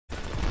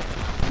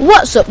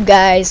What's up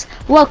guys,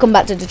 welcome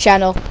back to the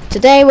channel.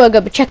 Today we're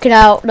going to be checking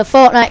out the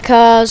Fortnite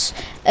cars.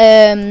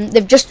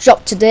 They've just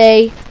dropped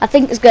today. I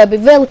think it's going to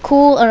be really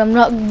cool and I'm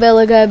not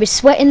really going to be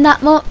sweating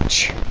that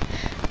much,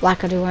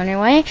 like I do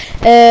anyway.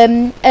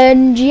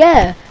 And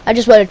yeah, I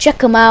just want to check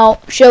them out,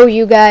 show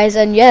you guys,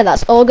 and yeah,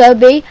 that's all going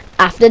to be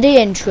after the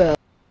intro.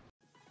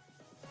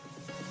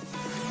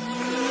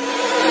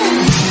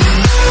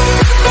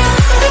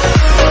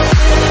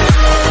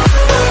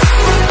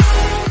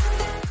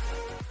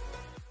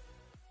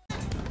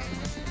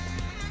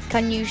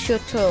 Can you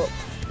shut up?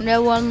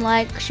 No one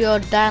likes your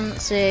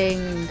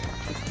dancing.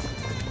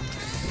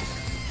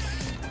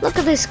 Look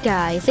at this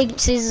guy.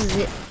 Thinks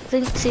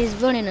he's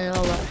running and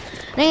all that.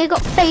 And then you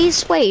got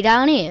face way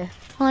down here.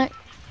 Like,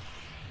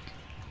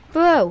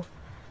 bro,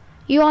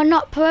 you are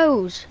not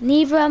pros.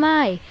 Neither am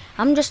I.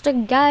 I'm just a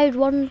guide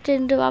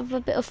wanting to have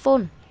a bit of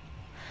fun.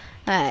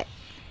 Alright.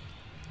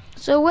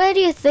 So where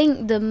do you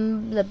think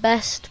the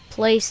best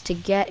place to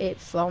get it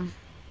from?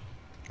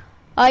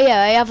 Oh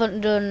yeah, I haven't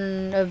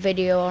done a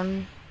video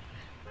on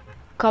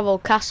Coral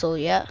Castle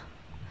yet.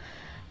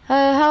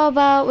 How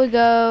about we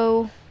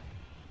go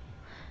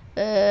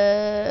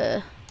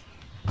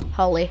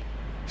Holly,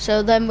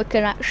 so then we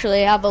can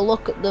actually have a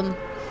look at them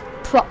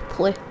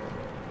properly,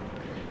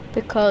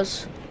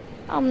 because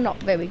I'm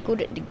not very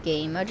good at the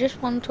game. I just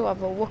want to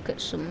have a look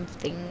at some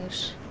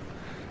things.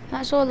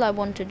 That's all I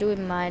want to do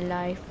in my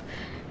life,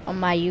 on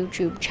my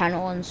YouTube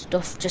channel and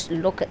stuff. Just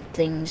look at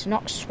things,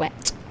 not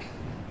sweat.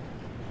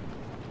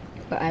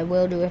 But I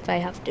will do if I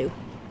have to.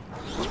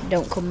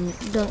 Don't come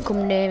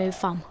near me,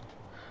 fam.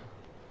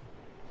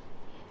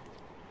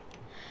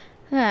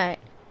 Right.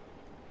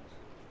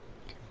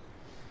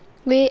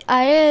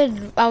 I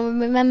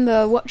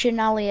remember watching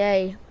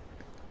Ali,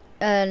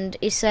 and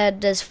he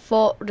said there's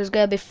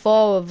gonna be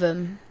 4 of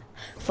them,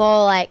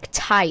 4 like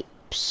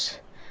types.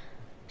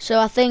 So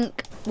I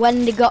think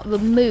when they got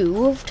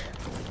removed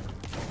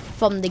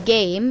from the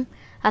game,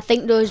 I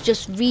think there was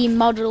just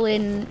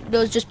remodeling,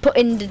 there was just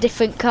putting the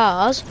different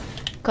cars,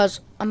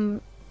 because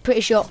I'm pretty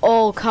sure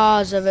all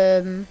cars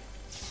are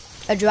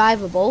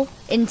drivable,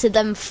 into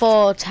them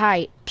 4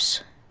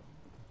 types.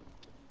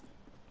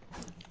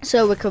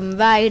 So we can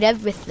ride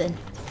everything,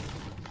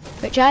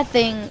 which I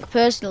think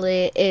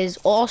personally is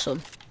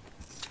awesome.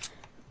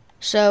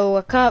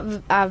 So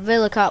I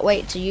really can't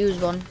wait to use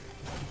one.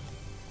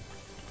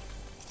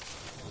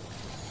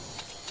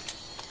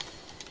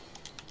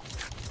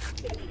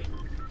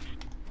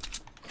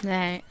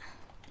 Right.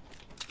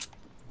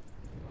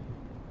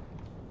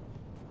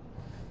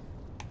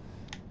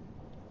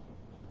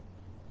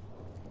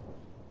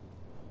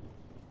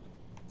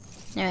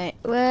 Alright,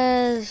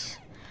 where's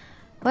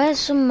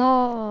some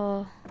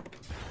more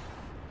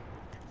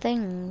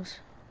things?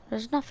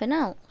 There's nothing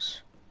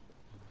else.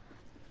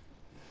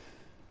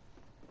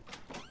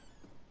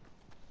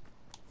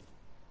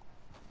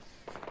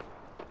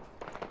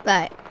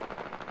 Right.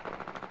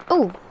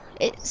 Oh,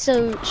 it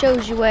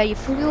shows you where your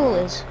fuel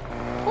is.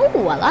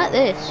 Oh, I like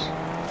this.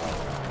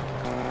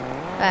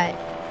 Right.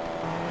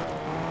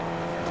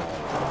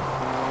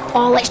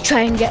 Oh, let's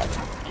try and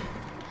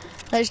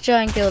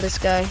kill this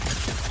guy.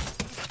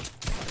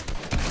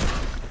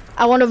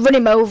 I want to run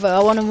him over.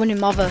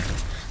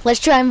 Let's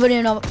try and run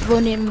him over.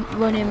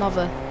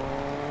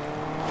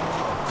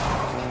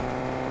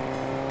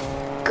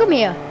 Come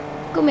here,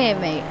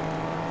 mate.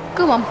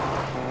 Come on.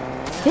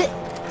 Hit.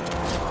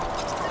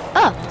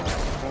 Oh.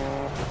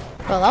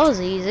 Well, that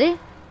was easy.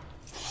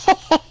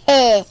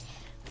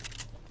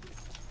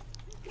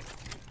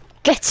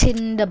 Get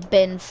in the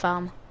bin,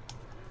 fam.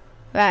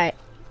 Right.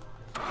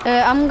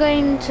 I'm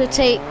going to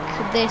take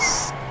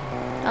this.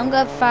 I'm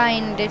gonna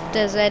find if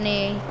there's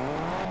any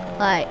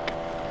like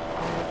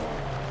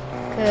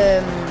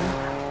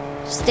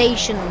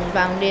stations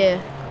around here,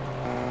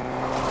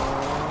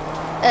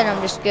 and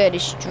I'm just gonna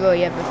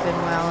destroy everything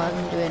while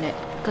I'm doing it,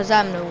 because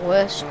I'm the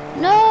worst.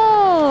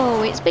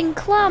 No, it's been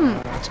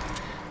clamped.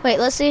 Wait,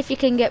 let's see if you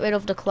can get rid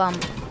of the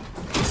clamp.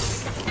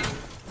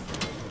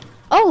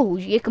 Oh,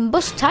 you can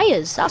bust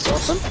tires. That's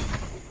awesome.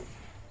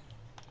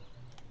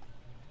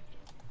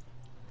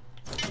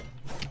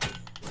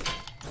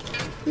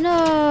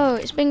 No,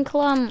 it's been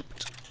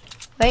clamped.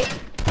 Wait.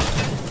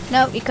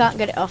 No, you can't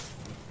get it off.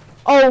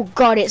 Oh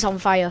god, it's on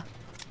fire.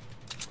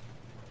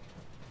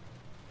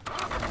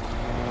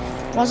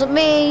 Wasn't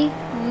me.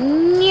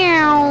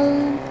 Meow.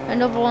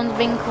 Another one's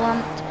been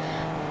clamped.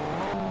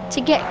 To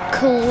get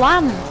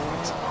clamped.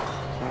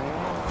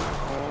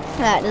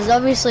 Right, there's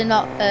obviously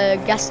not a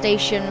gas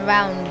station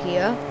around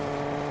here.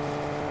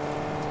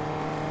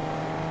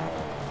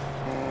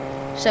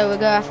 So we're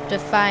gonna have to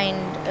find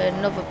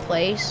another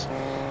place.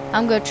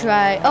 I'm gonna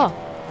try.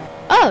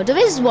 Oh, there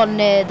is one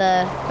near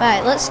there.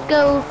 Right, let's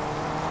go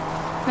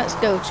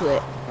to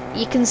it.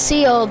 You can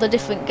see all the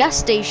different gas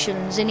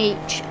stations in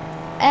each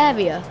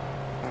area.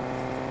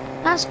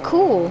 That's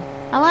cool.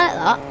 I like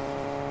that.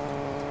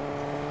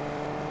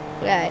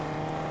 Right.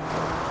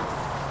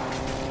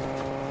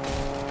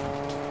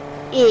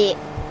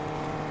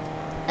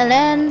 And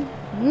then,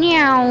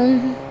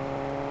 meow.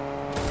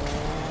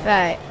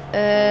 Right,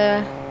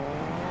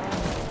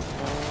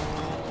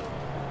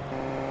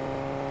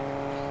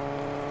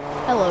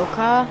 hello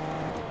car.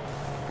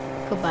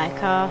 Goodbye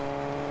car.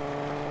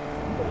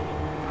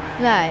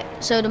 Right,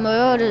 so the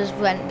marauders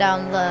went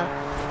down there.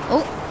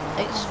 Oh,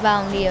 it's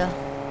round here.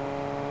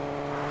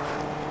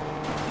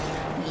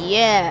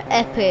 Yeah,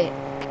 epic.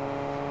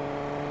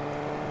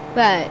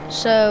 Right,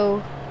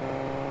 so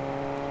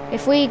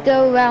if we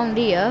go round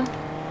here.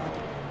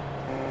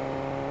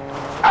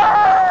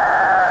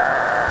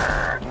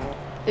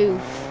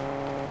 Oof.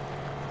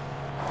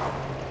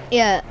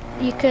 Yeah,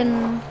 you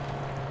can.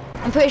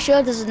 I'm pretty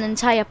sure there's an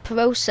entire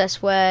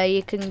process where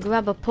you can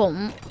grab a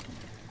pump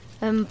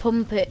and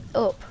pump it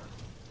up.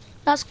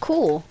 That's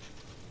cool.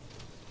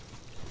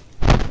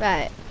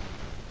 Right.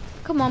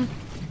 Come on.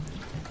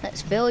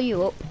 Let's fill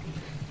you up.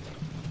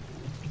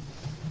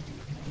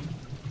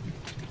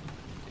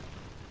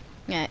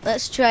 Right,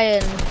 let's try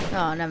and...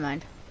 Oh, never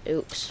mind.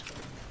 Oops.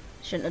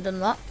 Shouldn't have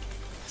done that.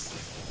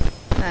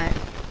 Right.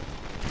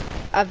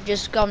 I've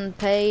just gone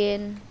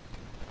paying.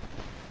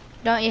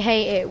 Don't you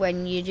hate it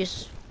when you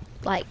just,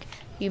 like,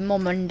 your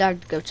mum and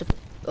dad go to...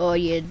 Or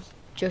you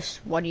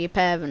just one of your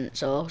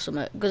parents or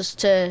something goes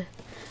to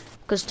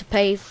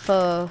pay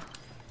for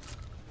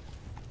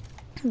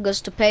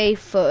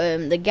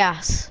the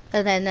gas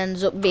and then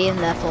ends up being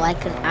there for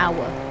like an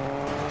hour.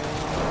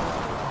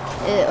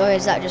 Or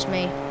is that just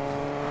me?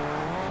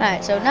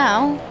 Right, so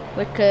now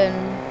we can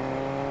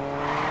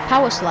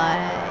power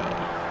slide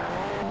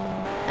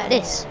like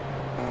this.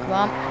 Come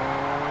on.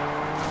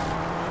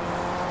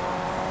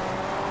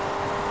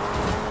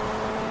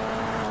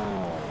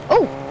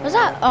 Oh, was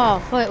that? Oh, I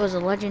thought it was a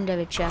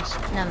legendary chest.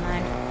 Never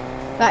mind.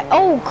 Right,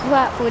 oh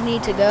crap, we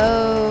need to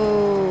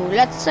go.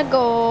 Let's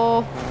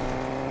go.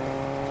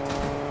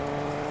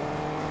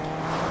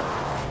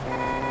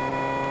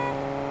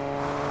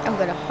 I'm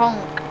gonna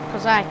honk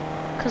because I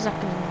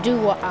can do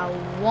what I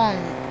want.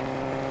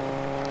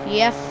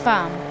 Yeah,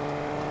 fam.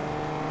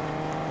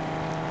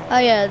 Oh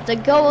yeah, the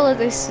goal of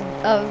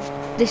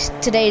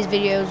today's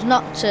video is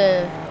not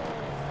to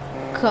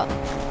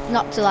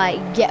like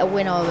get a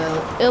win or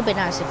it'll be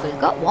nice if we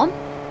got one.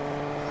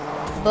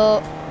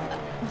 But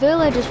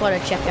really, I just want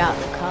to check out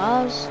the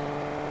cars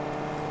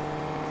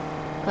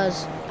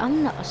because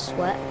I'm not a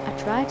sweat. I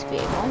try to be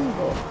one,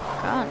 but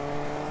I can't.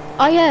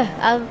 Oh yeah,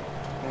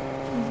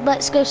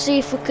 let's go see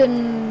if we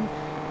can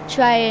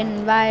try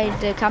and ride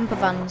the camper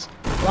vans.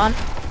 One.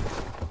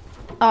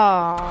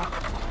 Oh.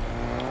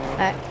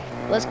 Right,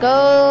 let's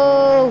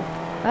go.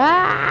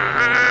 Ah!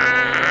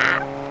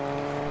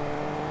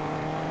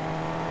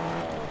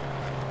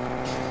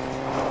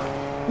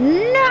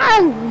 No!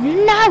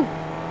 No!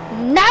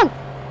 No!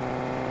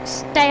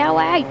 Stay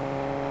away!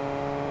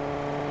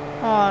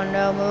 Oh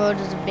no,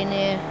 marauders have been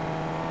here.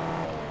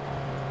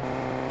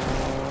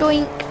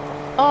 Doink!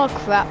 Oh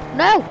crap!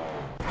 No!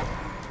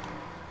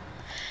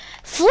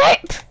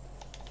 Flip!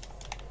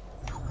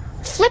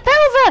 Flip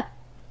over!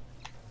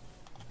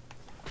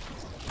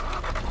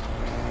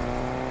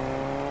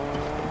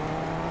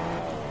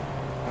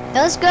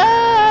 Let's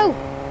go!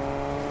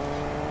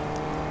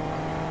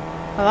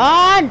 Come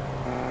on!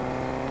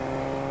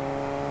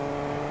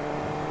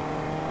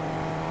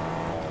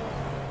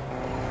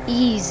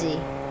 Easy.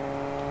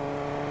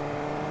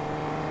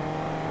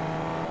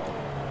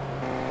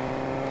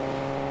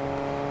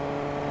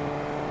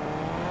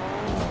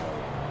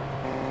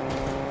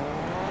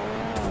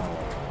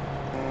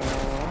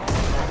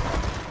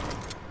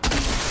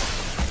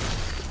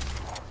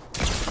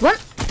 Come on.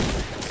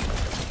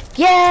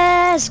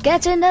 Yes,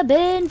 get in the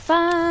bin,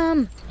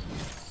 fam.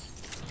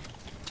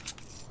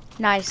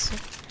 Nice.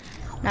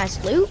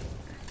 Nice loot.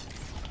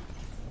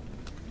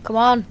 Come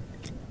on.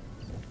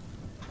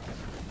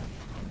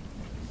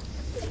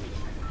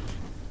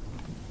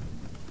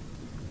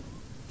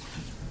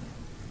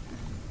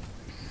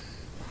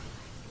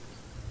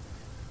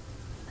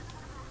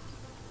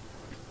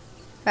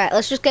 Right,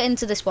 let's just get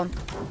into this one.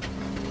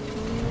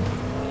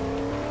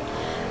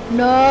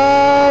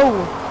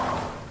 No!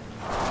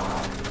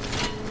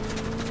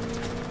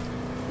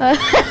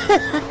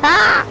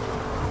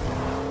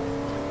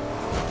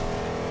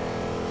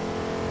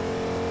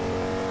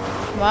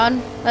 Come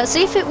on, let's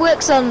see if it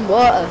works on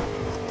water.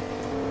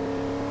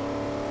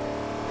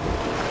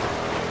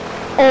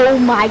 Oh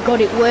my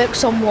god, it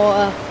works on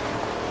water.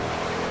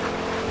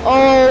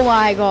 Oh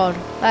my god,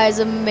 that is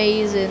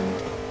amazing.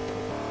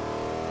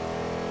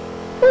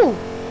 Ooh,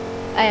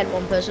 I had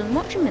one person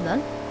watching me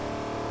then.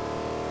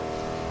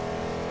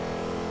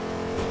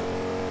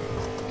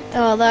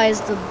 Oh, that is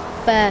the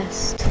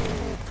best.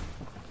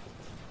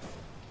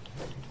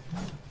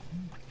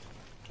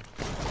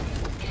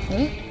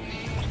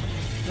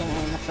 On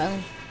my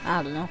phone.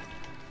 I don't know.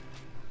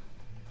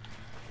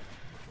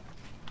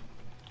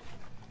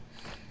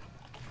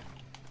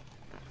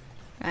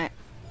 Right.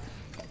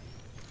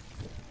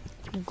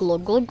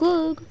 Glug glug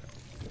glug.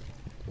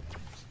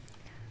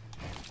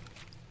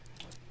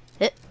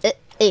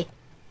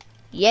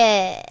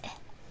 Yeah.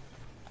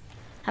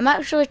 I'm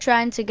actually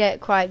trying to get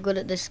quite good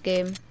at this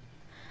game.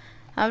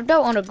 I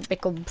don't want to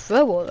become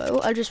pro though.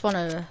 I just want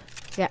to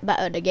get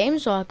better at the game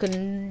so I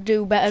can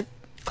do better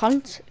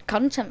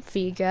content for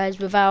you guys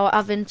without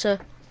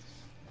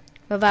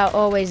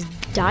always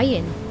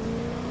dying.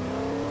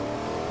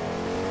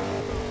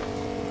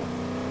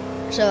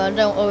 So I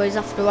don't always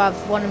have to have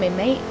one of my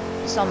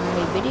mates on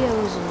my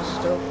videos and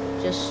stuff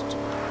just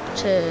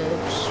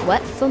to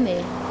sweat for me,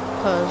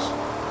 because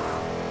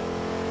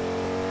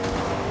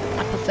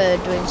I prefer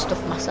doing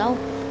stuff myself.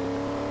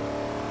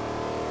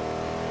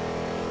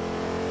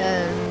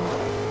 And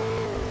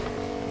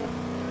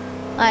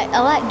I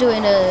like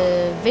doing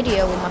a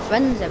video with my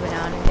friends every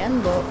now and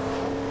again, but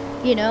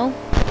you know,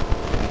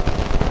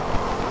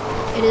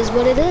 it is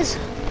what it is.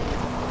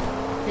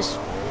 Just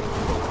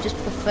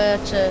prefer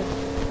to,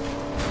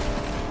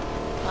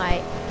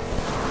 like,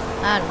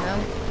 I don't know,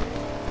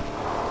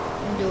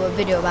 do a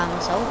video by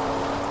myself.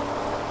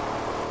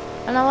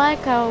 And I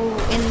like how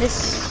in this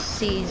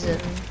season,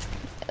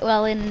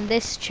 well, in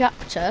this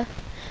chapter,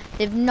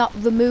 they've not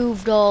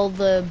removed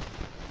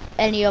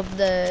any of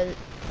the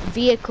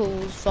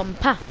vehicles from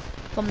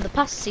the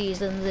past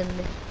seasons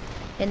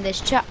in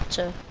this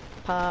chapter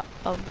part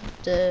of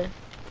the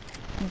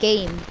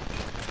game.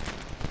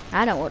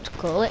 I don't know what to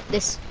call it.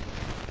 This,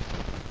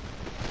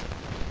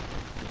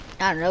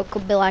 I don't know,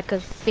 could be like a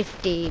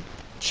 50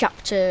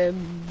 chapter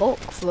book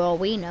for all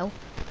we know.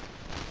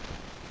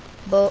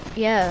 But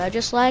yeah, I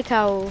just like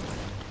how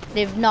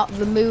they've not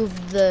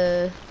removed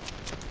the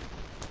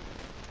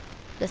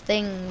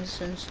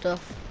things and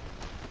stuff.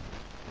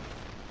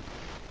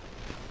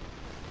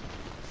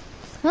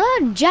 Ah,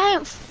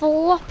 giant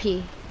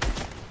floppy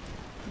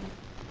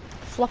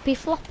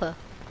flopper.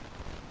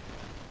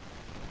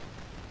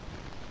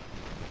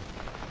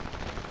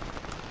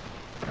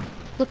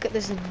 Look at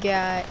this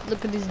guy.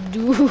 Look at this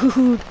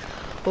dude.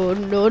 Oh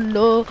no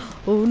no.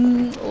 Oh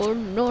no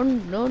no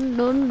no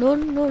no no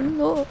no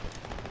no.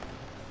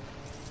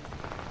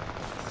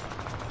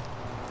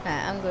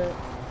 Alright,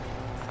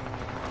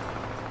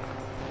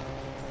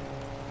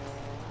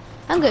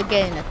 I'm gonna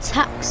get in a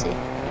taxi.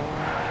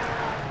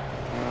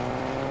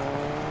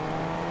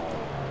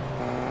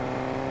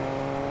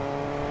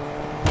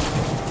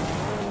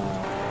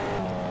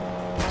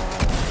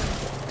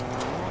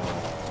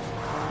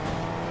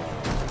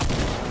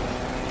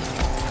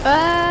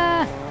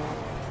 Ah!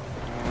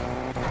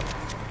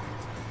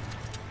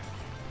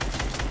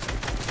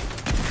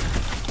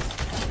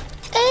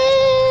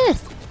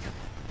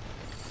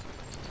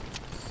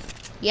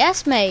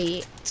 Yes,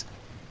 mate.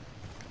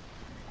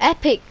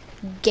 Epic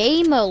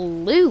gamer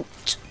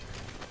loot.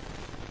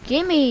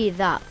 Give me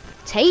that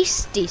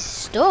tasty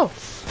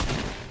stuff.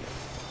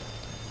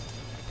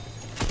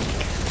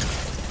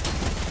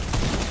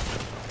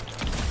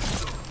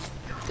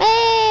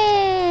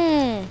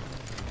 Hey!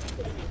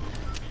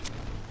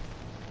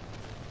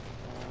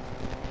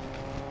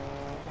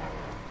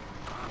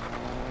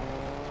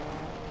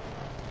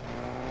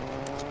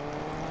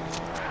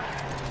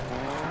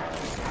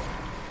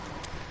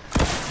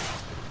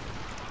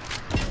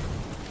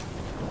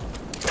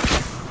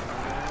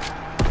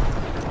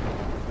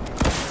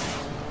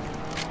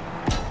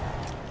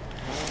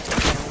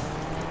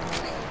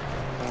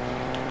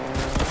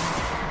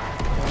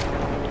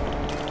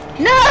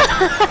 No!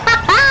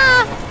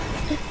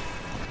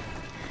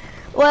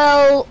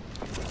 Well,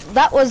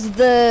 that was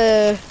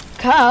the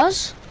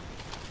cars.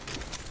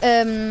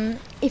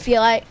 If you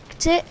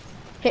liked it,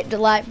 hit the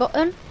like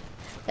button.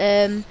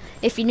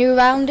 If you're new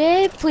around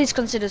here, please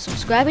consider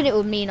subscribing. It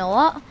would mean a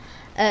lot.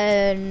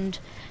 And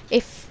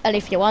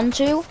if you want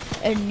to,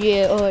 and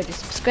you're already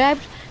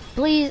subscribed,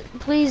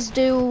 please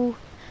do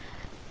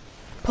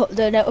put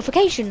the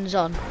notifications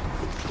on,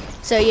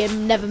 so you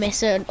never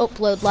miss an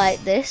upload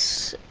like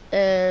this,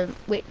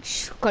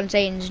 which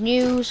contains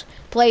news,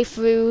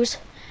 playthroughs,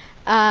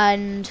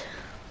 and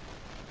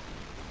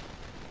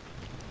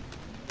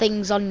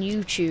things on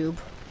YouTube.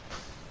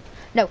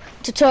 No,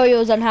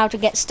 tutorials on how to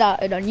get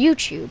started on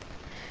YouTube.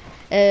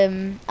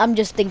 I'm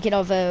just thinking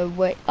of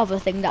a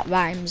thing that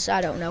rhymes.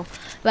 I don't know.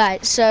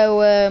 Right,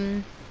 so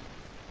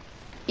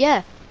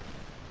yeah.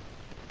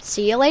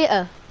 See you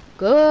later.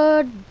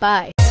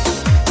 Goodbye.